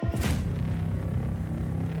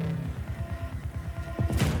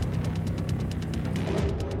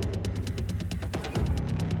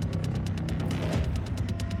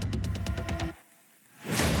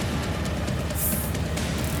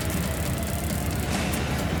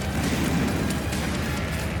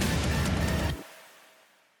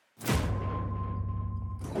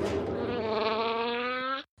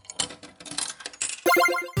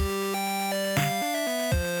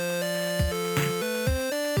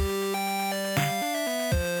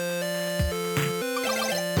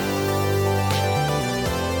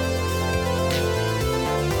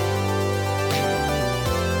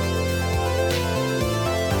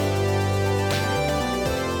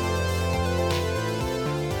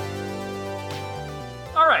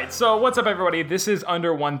right, so what's up, everybody? This is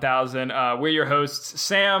Under 1000. We're your hosts,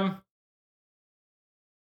 Sam.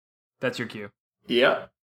 That's your cue. Yep.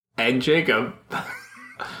 And Jacob.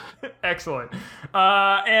 Excellent.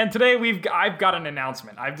 And today I've got an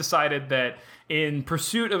announcement. I've decided that in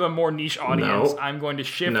pursuit of a more niche audience, I'm going to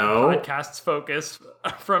shift the podcast's focus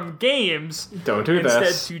from games instead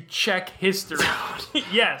to Czech history.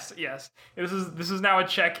 Yes. This is now a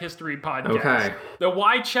Czech history podcast. Okay. The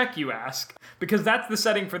why Czech, you ask? Because that's the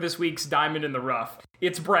setting for this week's Diamond in the Rough.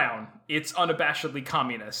 It's brown. It's unabashedly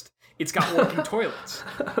communist. It's got working toilets.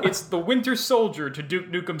 It's the Winter Soldier to Duke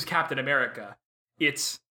Nukem's Captain America.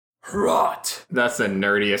 It's Hrot. That's the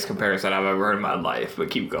nerdiest comparison I've ever heard in my life,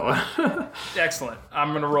 but keep going. Excellent. I'm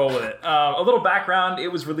going to roll with it. A little background. It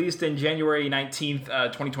was released in January 19th,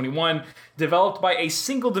 2021, developed by a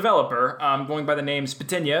single developer going by the name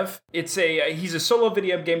Spitenyev. He's a solo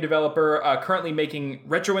video game developer currently making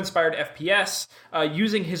retro-inspired FPS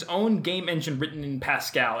using his own game engine written in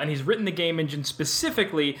Pascal. And he's written the game engine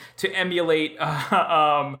specifically to emulate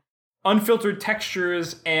unfiltered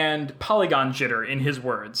textures and polygon jitter, in his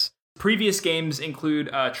words. Previous games include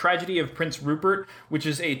Tragedy of Prince Rupert, which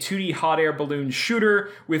is a 2D hot air balloon shooter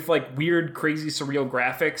with like weird, crazy, surreal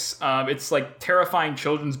graphics. It's like terrifying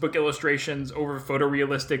children's book illustrations over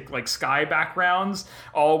photorealistic like sky backgrounds,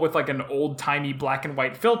 all with like an old-timey black and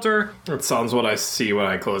white filter. That sounds what I see when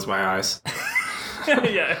I close my eyes.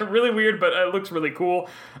 Yeah, really weird, but it looks really cool.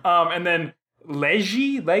 And then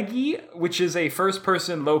Legi, which is a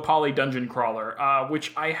first-person low-poly dungeon crawler,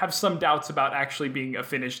 which I have some doubts about actually being a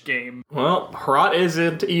finished game. Well, Hrot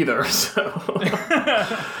isn't either, so...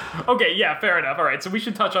 Okay, yeah, fair enough. All right, so we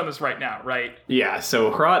should touch on this right now, right? Yeah,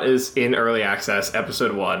 so Hrot is in Early Access,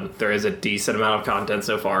 Episode 1. There is a decent amount of content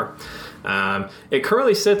so far. It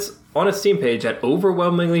currently sits on its Steam page at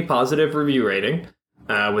overwhelmingly positive review rating,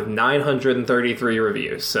 with 933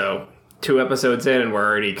 reviews, so... 2 episodes in, and we're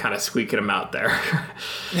already kind of squeaking them out there.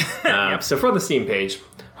 So for the Steam page,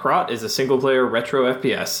 Hrot is a single-player retro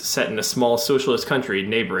FPS set in a small socialist country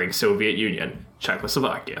neighboring Soviet Union,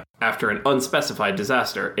 Czechoslovakia, after an unspecified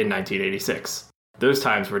disaster in 1986. Those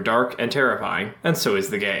times were dark and terrifying, and so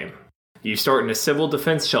is the game. You start in a civil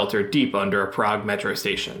defense shelter deep under a Prague metro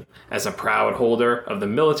station. As a proud holder of the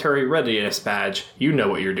military readiness badge, you know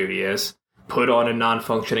what your duty is. Put on a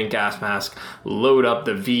non-functioning gas mask, load up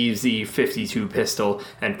the VZ-52 pistol,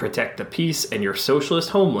 and protect the peace and your socialist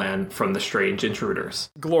homeland from the strange intruders.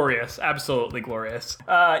 Glorious. Absolutely glorious.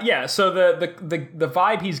 So the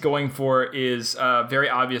vibe he's going for is very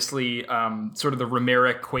obviously sort of the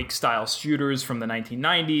Romeric Quake-style shooters from the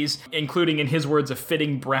 1990s, including, in his words, a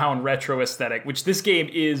fitting brown retro aesthetic, which this game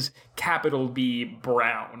is capital B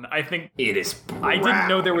brown. I think it is brown. I didn't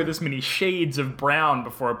know there were this many shades of brown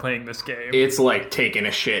before playing this game. It's like taking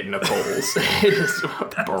a shit in a Coles. It is brown.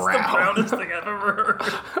 That's the brownest thing I've ever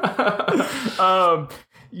heard.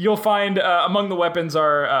 You'll find among the weapons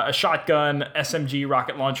are a shotgun, SMG,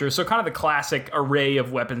 rocket launcher, so kind of the classic array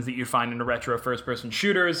of weapons that you find in a retro first-person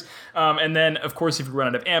shooters. And then, of course, if you run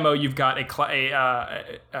out of ammo, you've got a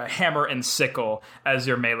hammer and sickle as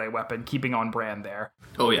your melee weapon, keeping on brand there.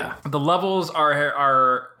 Oh, yeah. The levels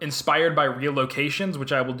are inspired by real locations,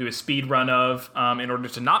 which I will do a speed run of in order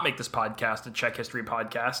to not make this podcast a Czech history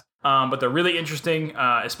podcast. But they're really interesting,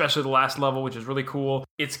 especially the last level, which is really cool.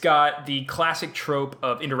 It's got the classic trope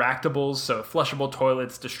of interactables, so flushable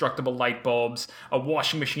toilets, destructible light bulbs, a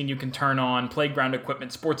washing machine you can turn on, playground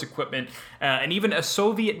equipment, sports equipment, and even a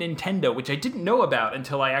Soviet Nintendo, which I didn't know about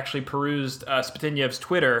until I actually perused Spitenyev's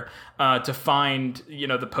Twitter to find,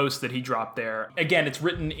 the post that he dropped there. Again, it's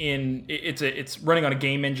running on a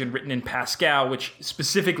game engine written in Pascal, which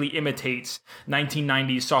specifically imitates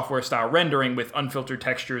 1990s software-style rendering with unfiltered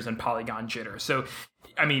textures and polygon jitter. So,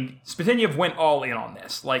 I mean, Spitenyev went all in on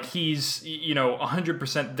this. Like, he's,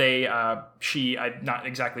 100% she, I'm not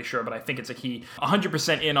exactly sure, but I think it's a he,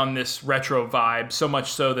 100% in on this retro vibe, so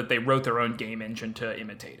much so that they wrote their own game engine to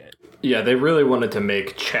imitate it. Yeah, they really wanted to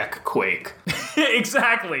make Czech Quake.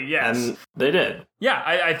 Exactly, yes. And they did. Yeah,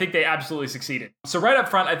 I think they absolutely succeeded. So right up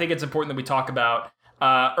front, I think it's important that we talk about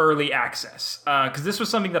early access, because this was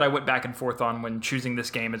something that I went back and forth on when choosing this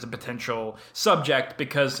game as a potential subject,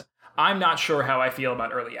 because I'm not sure how I feel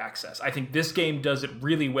about early access. I think this game does it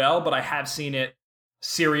really well, but I have seen it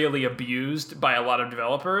serially abused by a lot of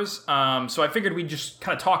developers. So I figured we'd just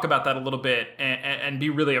kind of talk about that a little bit and be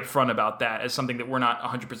really upfront about that as something that we're not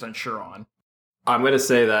 100% sure on. I'm going to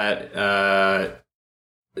say that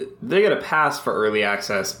they get a pass for early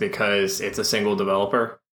access because it's a single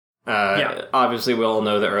developer. Obviously, we all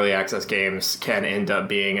know that early access games can end up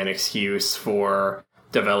being an excuse for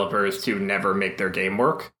developers to never make their game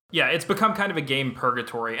work. Yeah, it's become kind of a game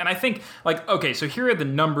purgatory. And I think, like, okay, so here are the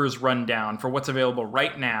numbers run down for what's available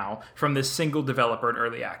right now from this single developer in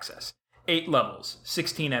early access. 8 levels,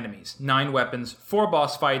 16 enemies, 9 weapons, 4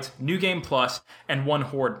 boss fights, New Game Plus, and 1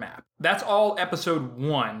 Horde map. That's all episode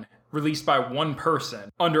 1, released by one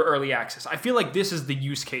person under early access. I feel like this is the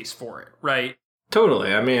use case for it, right?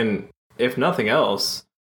 Totally. I mean, if nothing else,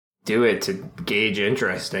 do it to gauge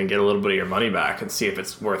interest and get a little bit of your money back and see if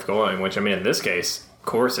it's worth going, which, I mean, in this case, of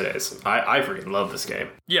course it is. I freaking love this game.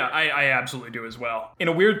 Yeah, I absolutely do as well. In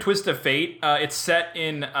a weird twist of fate, it's set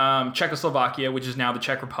in Czechoslovakia, which is now the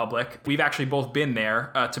Czech Republic. We've actually both been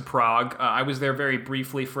there to Prague. I was there very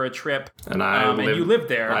briefly for a trip. And you lived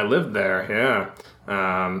there. I lived there,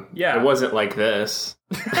 yeah. Yeah. It wasn't like this.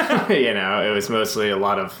 You know, it was mostly a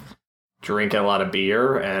lot of drinking a lot of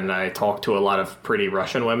beer, and I talked to a lot of pretty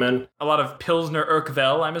Russian women. A lot of Pilsner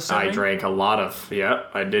Urquell, I'm assuming? I drank a lot of,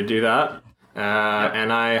 I did do that.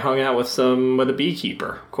 And I hung out with a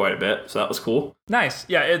beekeeper quite a bit, so that was cool. Nice.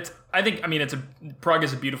 Yeah, Prague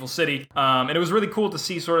is a beautiful city, and it was really cool to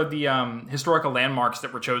see sort of the historical landmarks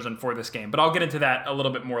that were chosen for this game, but I'll get into that a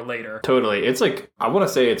little bit more later. Totally. It's like, I want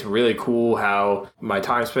to say it's really cool how my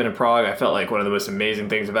time spent in Prague, I felt like one of the most amazing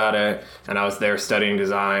things about it, and I was there studying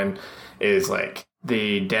design, is like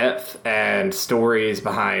the depth and stories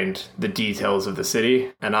behind the details of the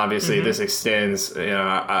city. And obviously this extends, you know,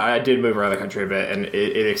 I did move around the country a bit, and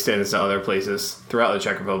it extends to other places throughout the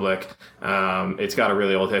Czech Republic. It's got a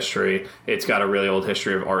really old history. It's got a really old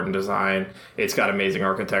history of art and design. It's got amazing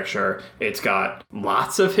architecture. It's got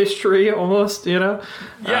lots of history almost, you know?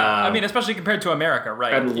 Yeah, I mean, especially compared to America,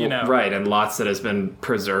 right? And, right, and lots that has been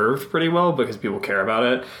preserved pretty well because people care about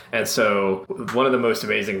it. And so one of the most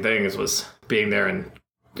amazing things was being there, and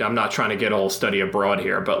I'm not trying to get all study abroad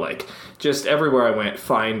here, but like just everywhere I went,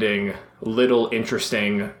 finding little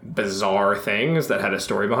interesting, bizarre things that had a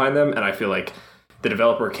story behind them. And I feel like the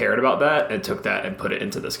developer cared about that and took that and put it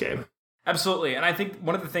into this game. Absolutely. And I think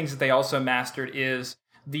one of the things that they also mastered is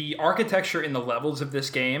the architecture in the levels of this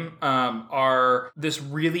game are this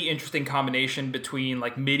really interesting combination between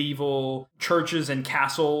like medieval churches and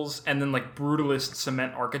castles and then like brutalist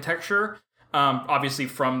cement architecture. Obviously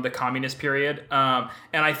from the communist period. And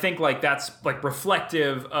I think like that's like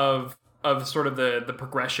reflective of sort of the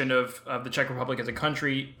progression of the Czech Republic as a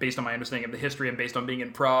country based on my understanding of the history and based on being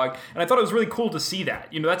in Prague. And I thought it was really cool to see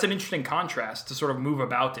that. You know, that's an interesting contrast to sort of move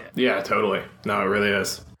about it. Yeah, totally. No, it really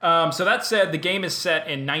is. So that said, the game is set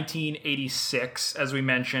in 1986, as we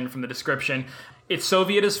mentioned from the description. It's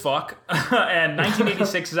Soviet as fuck. And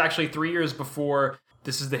 1986 is actually 3 years before...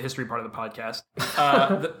 This is the history part of the podcast.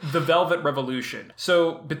 The Velvet Revolution.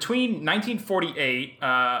 So between 1948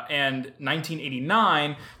 and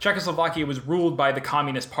 1989, Czechoslovakia was ruled by the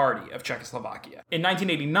Communist Party of Czechoslovakia. In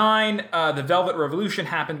 1989, the Velvet Revolution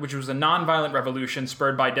happened, which was a nonviolent revolution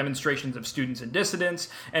spurred by demonstrations of students and dissidents,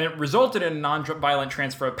 and it resulted in a nonviolent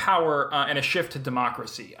transfer of power and a shift to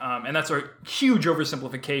democracy. And that's a huge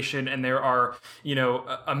oversimplification, and there are, you know,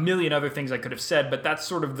 a million other things I could have said, but that's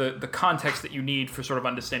sort of the context that you need for sort of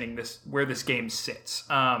understanding this, where this game sits.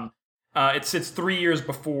 It sits 3 years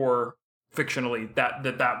before fictionally that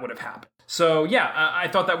would have happened. So yeah, I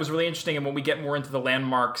thought that was really interesting. And when we get more into the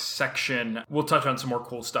landmarks section, we'll touch on some more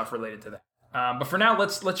cool stuff related to that. But for now,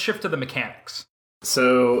 let's shift to the mechanics.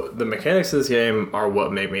 So the mechanics of this game are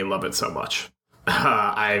what made me love it so much.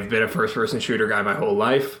 I've been a first-person shooter guy my whole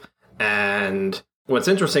life, and what's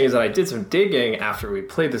interesting is that I did some digging after we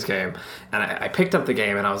played this game, and I picked up the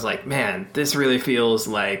game, and I was like, man, this really feels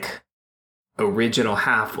like original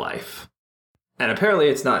Half-Life. And apparently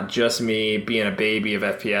it's not just me being a baby of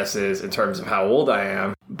FPSs in terms of how old I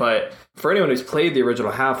am, but for anyone who's played the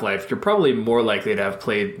original Half-Life, you're probably more likely to have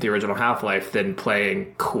played the original Half-Life than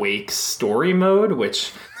playing Quake's story mode,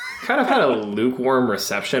 which kind of had a lukewarm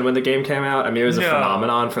reception when the game came out. I mean, it was a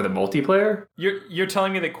phenomenon for the multiplayer. You're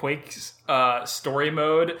telling me that Quake's story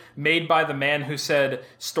mode, made by the man who said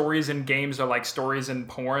stories in games are like stories in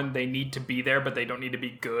porn, they need to be there, but they don't need to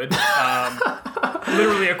be good.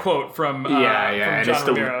 Literally a quote from John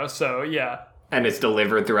Romero. So yeah. And it's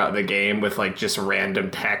delivered throughout the game with like just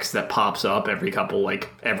random text that pops up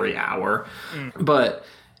every hour. But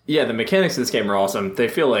yeah, the mechanics of this game are awesome. They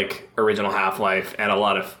feel like original Half-Life and a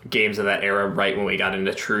lot of games of that era right when we got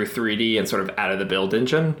into true 3D and sort of out of the build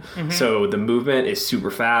engine. So the movement is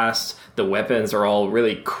super fast. The weapons are all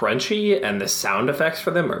really crunchy, and the sound effects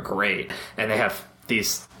for them are great. And they have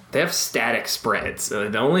static spreads.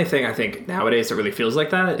 The only thing I think nowadays that really feels like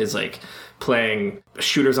that is like playing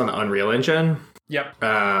shooters on the Unreal Engine.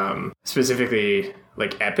 Yep. Specifically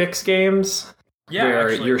like Epic's games. Yeah, where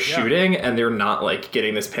actually, you're yeah. shooting and they're not like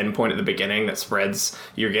getting this pinpoint at the beginning that spreads.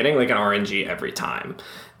 You're getting like an RNG every time.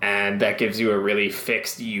 And that gives you a really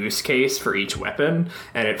fixed use case for each weapon.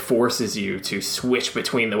 And it forces you to switch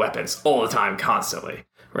between the weapons all the time, constantly.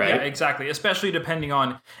 Right? Yeah, exactly. Especially depending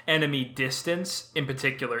on enemy distance in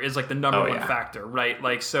particular is like the number one factor, right?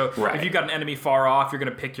 Like, so if you've got an enemy far off, you're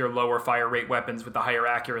going to pick your lower fire rate weapons with the higher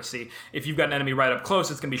accuracy. If you've got an enemy right up close,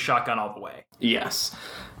 it's going to be shotgun all the way. Yes.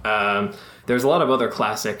 There's a lot of other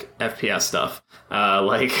classic FPS stuff,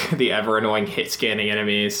 like the ever annoying hit scanning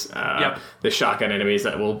enemies, the shotgun enemies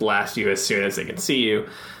that will blast you as soon as they can see you.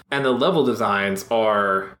 And the level designs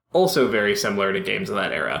are also very similar to games of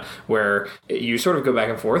that era, where you sort of go back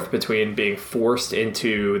and forth between being forced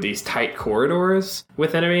into these tight corridors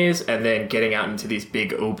with enemies and then getting out into these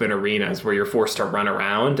big open arenas where you're forced to run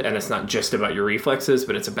around, and it's not just about your reflexes,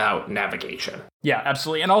 but it's about navigation. Yeah,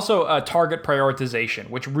 absolutely. And also target prioritization,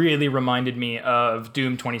 which really reminded me of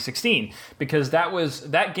Doom 2016, because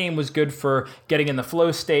that game was good for getting in the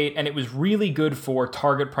flow state, and it was really good for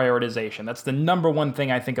target prioritization. That's the number one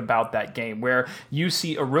thing I think about that game, where you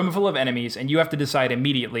see a room full of enemies and you have to decide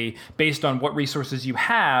immediately, based on what resources you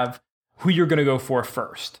have, who you're going to go for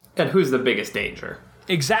first. And who's the biggest danger.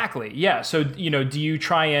 Exactly, yeah. So, do you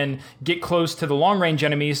try and get close to the long-range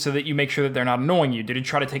enemies so that you make sure that they're not annoying you? Did you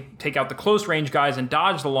try to take out the close-range guys and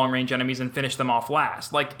dodge the long-range enemies and finish them off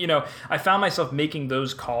last? Like, I found myself making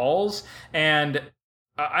those calls, and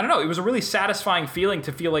I don't know, it was a really satisfying feeling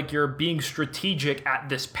to feel like you're being strategic at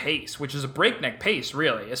this pace, which is a breakneck pace,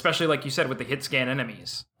 really, especially, like you said, with the hit scan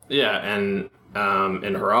enemies. Yeah, and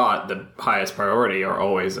in Herat, the highest priority are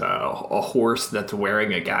always a horse that's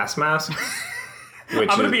wearing a gas mask. I'm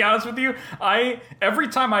going to be honest with you, every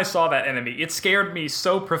time I saw that enemy, it scared me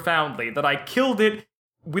so profoundly that I killed it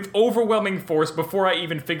with overwhelming force before I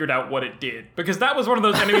even figured out what it did. Because that was one of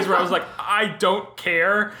those enemies where I was like, I don't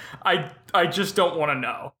care, I just don't want to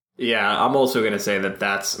know. Yeah, I'm also going to say that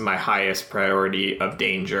that's my highest priority of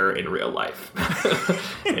danger in real life,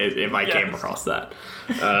 if I came across that.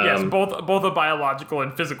 Yes, both a biological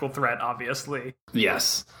and physical threat, obviously.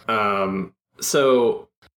 Yes. So,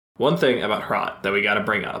 one thing about Herat that we got to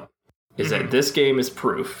bring up is that this game is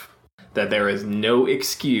proof that there is no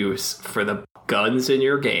excuse for the guns in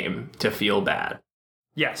your game to feel bad.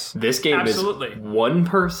 Yes, this game absolutely. Is one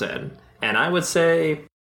person, and I would say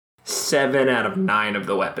 7 out of 9 of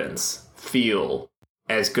the weapons feel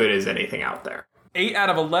as good as anything out there. 8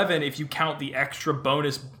 out of 11 if you count the extra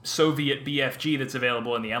bonus Soviet BFG that's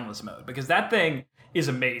available in the Endless mode, because that thing is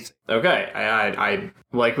amazing. Okay, I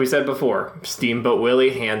like we said before, Steamboat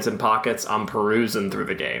Willie, hands in pockets, I'm perusing through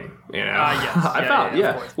the game, Yes. I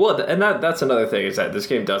found. Well, and that's another thing, is that this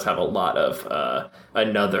game does have a lot of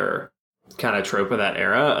another kind of trope of that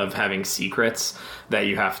era of having secrets that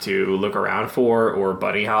you have to look around for or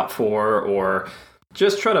bunny hop for, or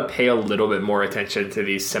just try to pay a little bit more attention to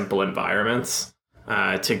these simple environments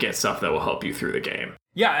to get stuff that will help you through the game.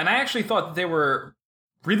 Yeah, and I actually thought that they were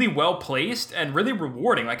really well placed and really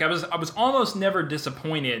rewarding. Like I was almost never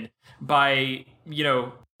disappointed by,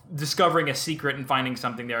 discovering a secret and finding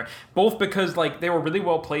something there. Both because like they were really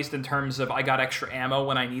well placed in terms of I got extra ammo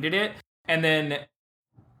when I needed it, and then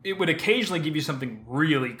it would occasionally give you something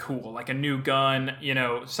really cool, like a new gun,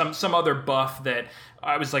 some other buff that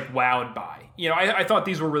I was like wowed by. I thought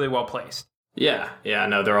these were really well placed. Yeah,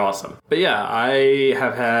 no, they're awesome. But yeah, I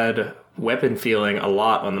have had weapon feeling a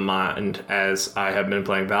lot on the mind as I have been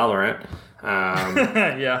playing Valorant.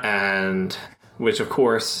 Yeah. And which, of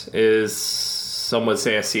course, is, some would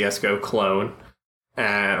say, a CSGO clone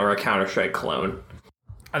or a Counter-Strike clone.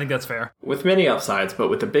 I think that's fair. With many upsides, but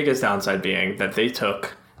with the biggest downside being that they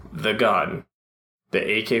took the gun, the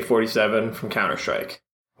AK-47 from Counter-Strike,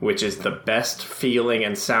 which is the best feeling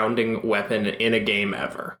and sounding weapon in a game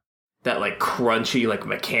ever. That, like, crunchy, like,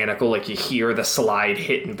 mechanical, like, you hear the slide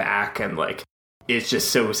hitting back, and, like, it's just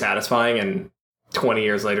so satisfying, and 20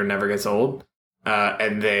 years later never gets old.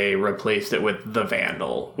 And they replaced it with the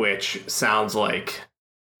Vandal, which sounds like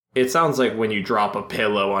when you drop a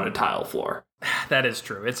pillow on a tile floor. That is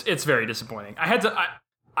true. It's very disappointing. I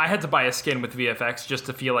had to buy a skin with VFX just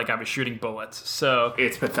to feel like I was shooting bullets, so...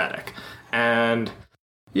 It's pathetic. And...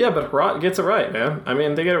 yeah, but Herat gets it right, man. I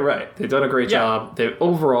mean, they get it right. They've done a great job. They've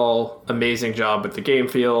overall amazing job with the game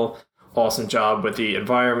feel, awesome job with the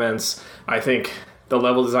environments. I think the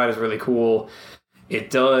level design is really cool. It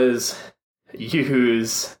does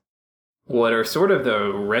use what are sort of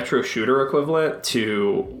the retro shooter equivalent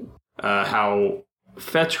to how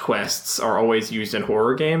fetch quests are always used in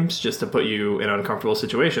horror games just to put you in uncomfortable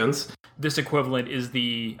situations. this equivalent is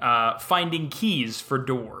the finding keys for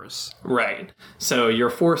doors. Right. So you're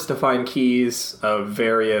forced to find keys of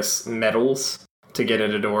various metals to get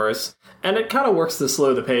into doors. And it kind of works to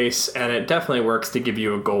slow the pace, and it definitely works to give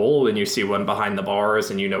you a goal when you see one behind the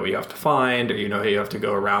bars and you know what you have to find, or you know how you have to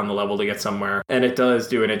go around the level to get somewhere. And it does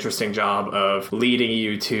do an interesting job of leading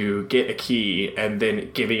you to get a key and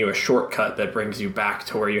then giving you a shortcut that brings you back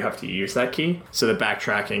to where you have to use that key, so the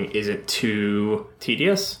backtracking isn't too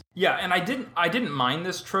tedious. Yeah, and I didn't mind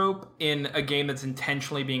this trope in a game that's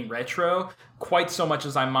intentionally being retro quite so much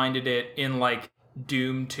as I minded it in, like,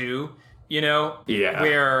 Doom 2. You know? Yeah.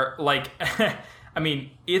 Where, like, I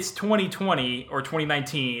mean, it's 2020 or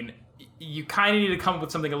 2019. You kind of need to come up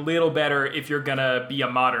with something a little better if you're going to be a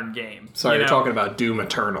modern game. Sorry, you're talking about Doom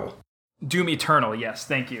Eternal. Doom Eternal, yes,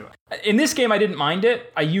 thank you. In this game, I didn't mind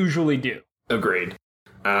it. I usually do. Agreed.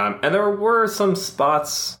 And there were some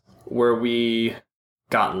spots where we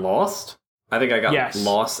got lost. I think I got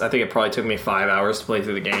lost. I think it probably took me 5 hours to play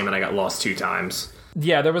through the game, and I got lost 2 times.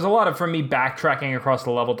 Yeah, there was a lot of, for me, backtracking across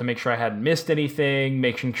the level to make sure I hadn't missed anything,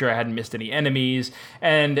 making sure I hadn't missed any enemies.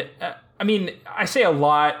 And, I mean, I say a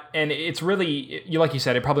lot, and it's really, like you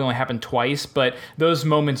said, it probably only happened twice, but those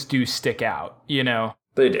moments do stick out, you know?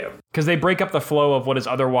 They do. Because they break up the flow of what is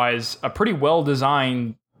otherwise a pretty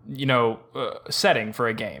well-designed, setting for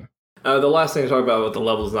a game. The last thing to talk about with the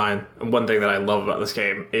level design, and one thing that I love about this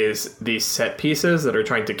game, is these set pieces that are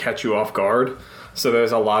trying to catch you off guard. So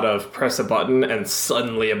there's a lot of press a button and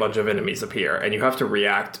suddenly a bunch of enemies appear, and you have to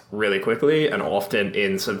react really quickly and often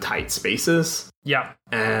in some tight spaces. Yeah.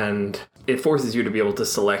 And it forces you to be able to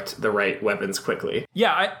select the right weapons quickly.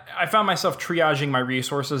 Yeah, I found myself triaging my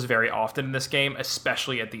resources very often in this game,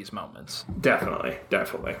 especially at these moments. Definitely.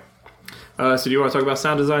 So do you want to talk about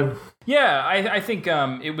sound design? Yeah, I think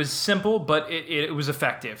it was simple, but it was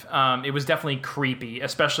effective. It was definitely creepy,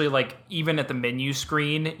 especially like even at the menu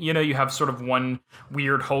screen. You know, you have sort of one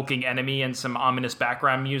weird hulking enemy and some ominous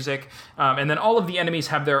background music. And then all of the enemies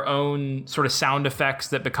have their own sort of sound effects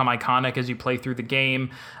that become iconic as you play through the game.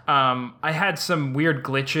 I had some weird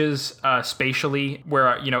glitches spatially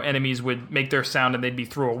where, enemies would make their sound and they'd be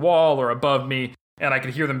through a wall or above me, and I could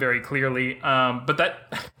hear them very clearly. But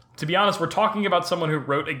that... To be honest, we're talking about someone who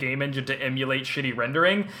wrote a game engine to emulate shitty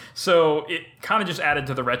rendering, so it kind of just added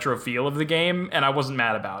to the retro feel of the game, and I wasn't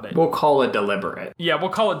mad about it. We'll call it deliberate. Yeah,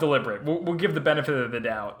 we'll call it deliberate. We'll give the benefit of the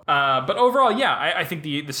doubt. But overall, yeah, I think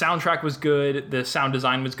the soundtrack was good, the sound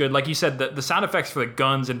design was good. Like you said, the sound effects for the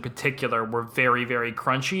guns in particular were very, very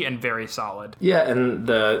crunchy and very solid. Yeah, and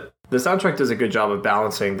the soundtrack does a good job of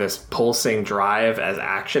balancing this pulsing drive as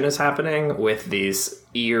action is happening with these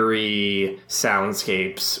eerie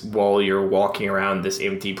soundscapes while you're walking around this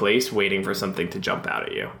empty place waiting for something to jump out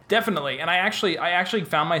at you. Definitely. And I actually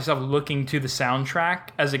found myself looking to the soundtrack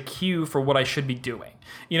as a cue for what I should be doing.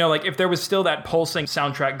 Like if there was still that pulsing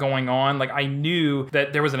soundtrack going on, like I knew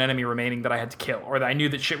that there was an enemy remaining that I had to kill, or that I knew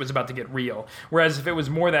that shit was about to get real. Whereas if it was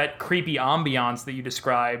more that creepy ambiance that you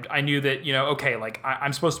described, I knew that, okay, like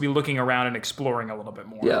I'm supposed to be looking around and exploring a little bit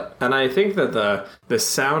more. Yeah. And I think that the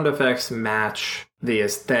sound effects match the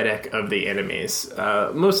aesthetic of the enemies.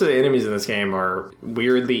 Most of the enemies in this game are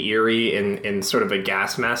weirdly eerie in sort of a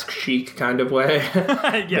gas mask chic kind of way.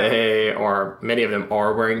 Yeah. Many of them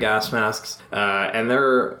are wearing gas masks. And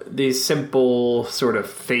they're these simple sort of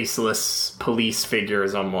faceless police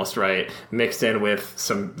figures almost, right? Mixed in with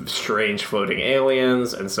some strange floating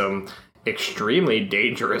aliens and some extremely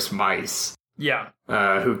dangerous mice. Yeah.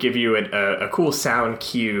 Who give you a cool sound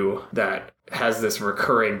cue that has this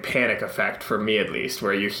recurring panic effect, for me at least,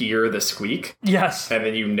 where you hear the squeak. Yes. And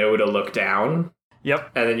then you know to look down.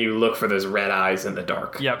 Yep. And then you look for those red eyes in the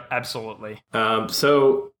dark. Yep, absolutely.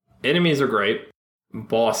 So enemies are great.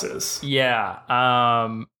 Bosses. Yeah.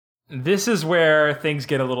 This is where things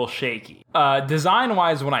get a little shaky.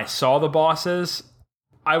 Design-wise, when I saw the bosses,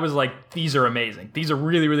 I was like, these are amazing. These are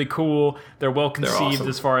really, really cool. They're well conceived awesome.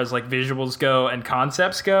 As far as like visuals go and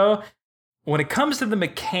concepts go. When it comes to the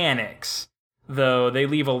mechanics, though, they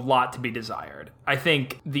leave a lot to be desired. I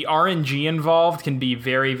think the RNG involved can be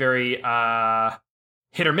very, very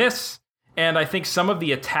hit or miss. And I think some of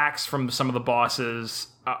the attacks from some of the bosses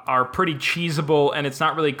are pretty cheesable, and it's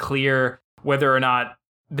not really clear whether or not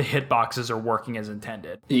the hitboxes are working as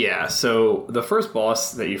intended. Yeah, so the first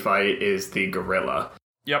boss that you fight is the gorilla.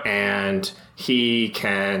 Yep. And he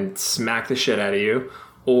can smack the shit out of you,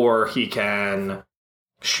 or he can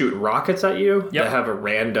shoot rockets at you that have a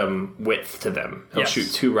random width to them. He'll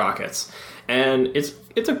shoot 2 rockets. And it's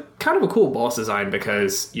a kind of a cool boss design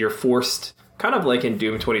because you're forced kind of like in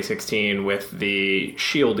Doom 2016 with the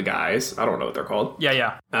shield guys. I don't know what they're called.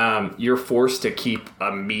 Yeah. You're forced to keep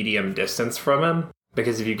a medium distance from him,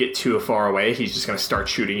 because if you get too far away, he's just going to start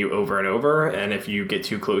shooting you over and over. And if you get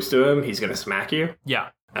too close to him, he's going to smack you. Yeah.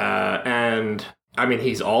 And I mean,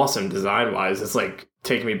 he's awesome design-wise. It's like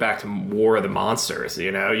taking me back to War of the Monsters,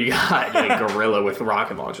 you know? You got like gorilla with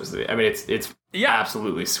rocket launchers. I mean, it's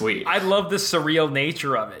absolutely sweet. I love the surreal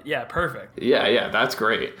nature of it. Yeah, perfect. Yeah, that's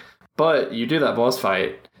great. But you do that boss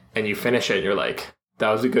fight, and you finish it, and you're like, that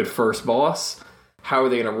was a good first boss. How are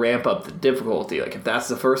they going to ramp up the difficulty? Like, if that's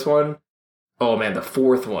the first one, oh man, the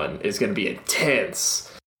fourth one is going to be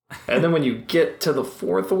intense. And then when you get to the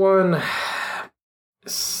fourth one,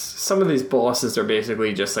 some of these bosses are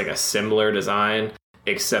basically just like a similar design,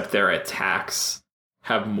 except their attacks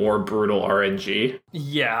have more brutal RNG.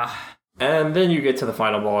 Yeah. And then you get to the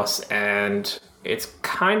final boss, and it's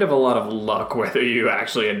kind of a lot of luck whether you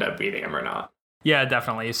actually end up beating him or not. Yeah,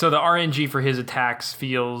 definitely. So the RNG for his attacks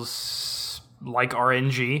feels like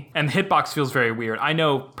RNG, and the hitbox feels very weird. I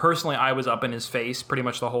know personally I was up in his face pretty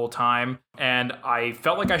much the whole time, and I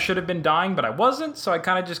felt like I should have been dying, but I wasn't, so I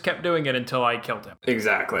kind of just kept doing it until I killed him.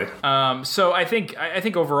 Exactly. So I think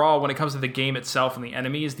overall, when it comes to the game itself and the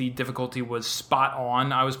enemies, the difficulty was spot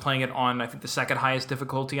on. I was playing it on, I think, the second highest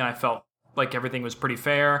difficulty, and I felt like everything was pretty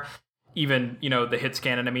fair, even, the hit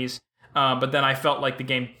scan enemies. But then I felt like the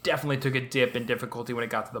game definitely took a dip in difficulty when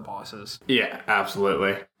it got to the bosses. Yeah,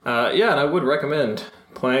 absolutely. And I would recommend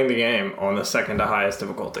playing the game on the second to highest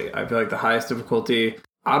difficulty. I feel like the highest difficulty,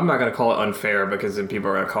 I'm not going to call it unfair because then people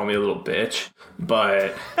are going to call me a little bitch,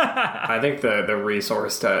 but I think the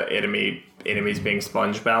resource to enemies being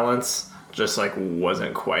sponge balance just like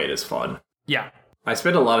wasn't quite as fun. Yeah. I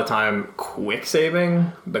spent a lot of time quick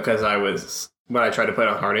saving because when I tried to play it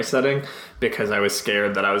on harness setting, because I was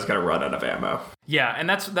scared that I was going to run out of ammo. Yeah, and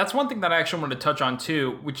that's one thing that I actually wanted to touch on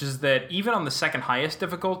too, which is that even on the second highest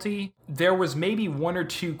difficulty, there was maybe one or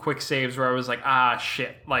two quick saves where I was like,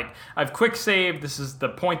 shit, like I've quick saved, this is the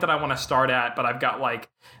point that I want to start at, but I've got like,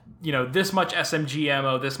 this much SMG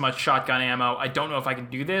ammo, this much shotgun ammo, I don't know if I can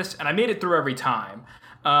do this, and I made it through every time.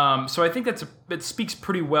 So I think it speaks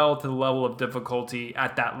pretty well to the level of difficulty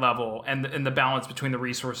at that level and the balance between the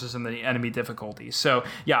resources and the enemy difficulty. So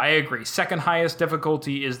yeah, I agree. Second highest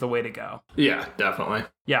difficulty is the way to go. Yeah, definitely.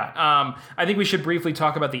 Yeah. I think we should briefly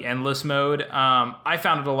talk about the endless mode. I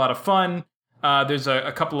found it a lot of fun. There's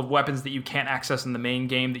a couple of weapons that you can't access in the main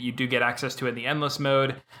game that you do get access to in the endless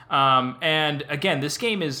mode. And again, this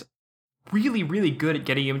game is really, really good at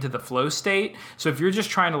getting you into the flow state. So if you're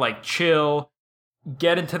just trying to like chill,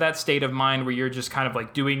 get into that state of mind where you're just kind of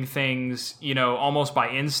like doing things, almost by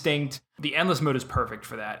instinct, the endless mode is perfect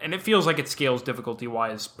for that. And it feels like it scales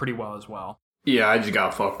difficulty-wise pretty well as well. Yeah, I just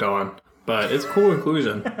got fucked on. But it's cool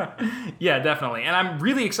inclusion. Yeah, definitely. And I'm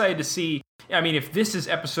really excited to see, if this is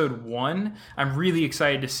episode 1, I'm really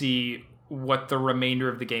excited to see what the remainder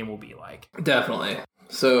of the game will be like. Definitely.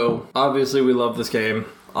 So, obviously we love this game.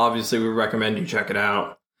 Obviously we recommend you check it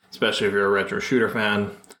out, especially if you're a retro shooter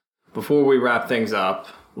fan. Before we wrap things up,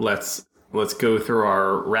 let's go through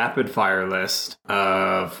our rapid fire list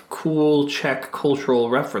of cool Czech cultural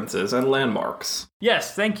references and landmarks.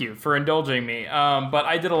 Yes, thank you for indulging me. But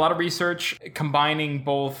I did a lot of research combining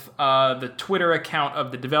both the Twitter account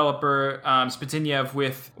of the developer, Spitiniev,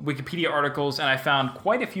 with Wikipedia articles, and I found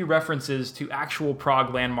quite a few references to actual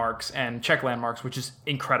Prague landmarks and Czech landmarks, which is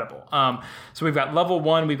incredible. So we've got level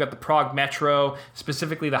 1, we've got the Prague Metro,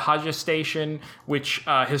 specifically the Hagia station, which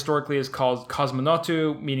historically is called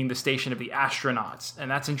Kosmonotu, meaning the station of the astronauts.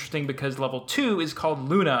 And that's interesting because level 2 is called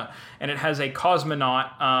Luna, and it has a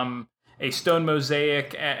cosmonaut, a stone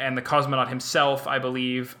mosaic, and the cosmonaut himself, I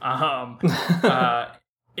believe,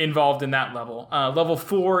 involved in that level. Level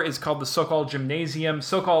 4 is called the Sokol Gymnasium.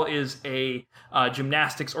 Sokol is a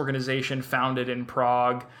gymnastics organization founded in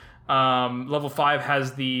Prague. Level 5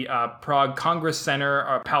 has the Prague Congress Center,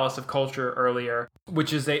 or Palace of Culture earlier,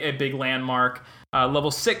 which is a big landmark.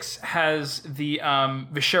 Level 6 has the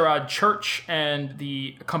Vyšehrad Church and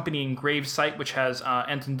the accompanying grave site, which has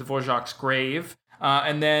Anton Dvořák's grave.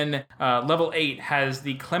 And then level 8 has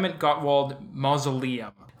the Klement Gottwald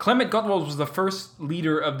Mausoleum. Klement Gottwald was the first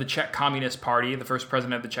leader of the Czech Communist Party, the first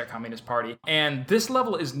president of the Czech Communist Party. And this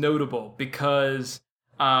level is notable because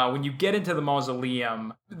when you get into the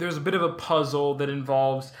mausoleum, there's a bit of a puzzle that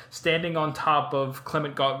involves standing on top of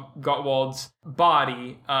Klement Gottwald's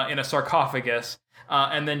body in a sarcophagus.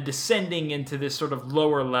 and then descending into this sort of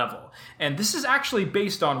lower level. And this is actually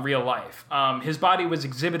based on real life. His body was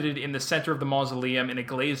exhibited in the center of the mausoleum in a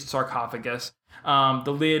glazed sarcophagus.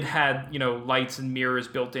 The lid had, lights and mirrors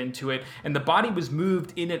built into it, and the body was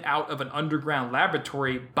moved in and out of an underground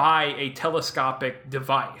laboratory by a telescopic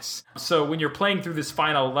device. So when you're playing through this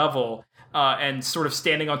final level, and sort of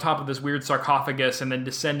standing on top of this weird sarcophagus and then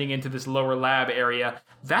descending into this lower lab area,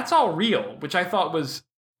 that's all real, which I thought was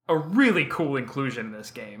a really cool inclusion in this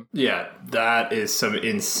game. Yeah, that is some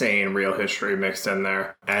insane real history mixed in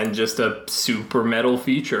there. And just a super metal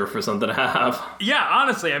feature for something to have. Yeah,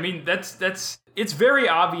 honestly, I mean, it's very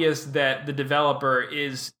obvious that the developer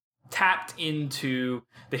is tapped into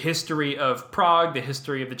the history of Prague, the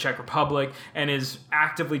history of the Czech Republic, and is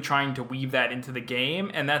actively trying to weave that into the game.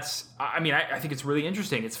 And I think it's really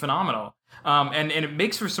interesting. It's phenomenal. And it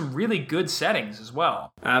makes for some really good settings as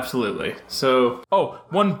well. Absolutely. So,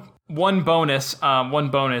 one bonus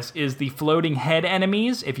is the floating head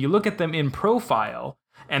enemies. If you look at them in profile,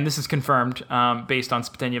 and this is confirmed based on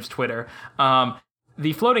Spitenyev's Twitter,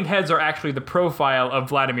 the floating heads are actually the profile of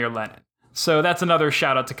Vladimir Lenin. So that's another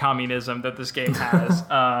shout out to communism that this game has.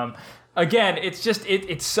 Again, it's just,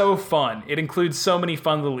 it's so fun. It includes so many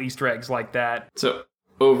fun little Easter eggs like that. So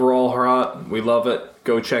overall, Herat, we love it.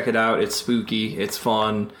 Go check it out. It's spooky. It's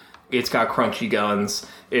fun. It's got crunchy guns.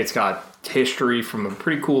 It's got history from a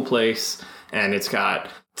pretty cool place. And it's got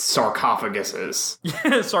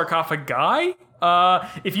sarcophaguses. Sarcophagi?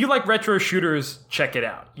 If you like retro shooters, check it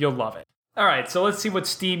out. You'll love it. All right, so let's see what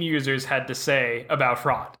Steam users had to say about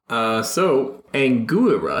Herat. So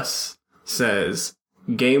Anguirus says,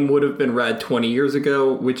 game would have been rad 20 years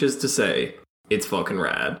ago, which is to say, it's fucking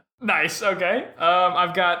rad. Nice, okay.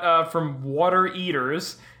 I've got from Water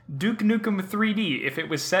Eaters, Duke Nukem 3D, if it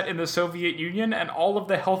was set in the Soviet Union and all of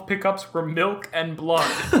the health pickups were milk and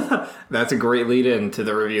blood. That's a great lead-in to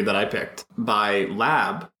the review that I picked by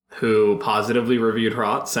Lab, who positively reviewed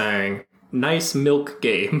Herat, saying, nice milk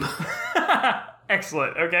game.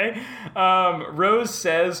 Excellent, okay. Rose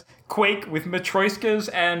says, Quake with Matryoshkas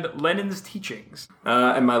and Lenin's teachings.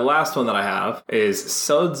 And my last one that I have is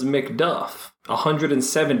Suds McDuff.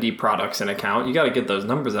 170 products in account. You gotta get those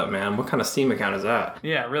numbers up, man. What kind of Steam account is that?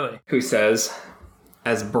 Yeah, really. Who says,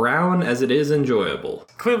 as brown as it is enjoyable.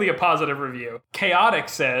 Clearly a positive review. Chaotic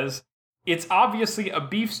says, it's obviously a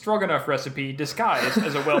beef stroganoff recipe disguised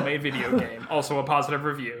as a well-made video game. Also a positive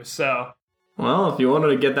review, so... Well, if you wanted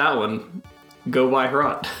to get that one, go buy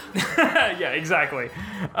Herat. Yeah, exactly.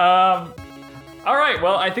 All right,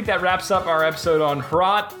 well, I think that wraps up our episode on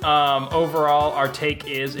Herat. Overall, our take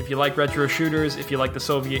is, if you like retro shooters, if you like the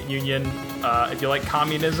Soviet Union, if you like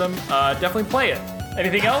communism, definitely play it.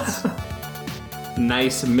 Anything else?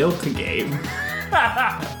 Nice milk game.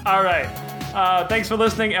 All right. Thanks for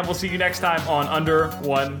listening, and we'll see you next time on Under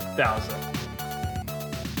 1000.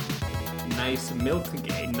 Nice milk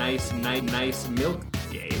game. Nice milk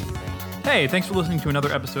game. Hey, thanks for listening to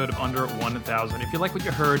another episode of Under 1000. If you like what you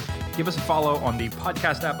heard, give us a follow on the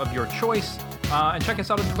podcast app of your choice, and check us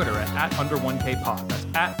out on Twitter at under1kpod. That's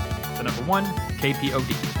at the number 1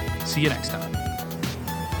 KPOD. See you next time.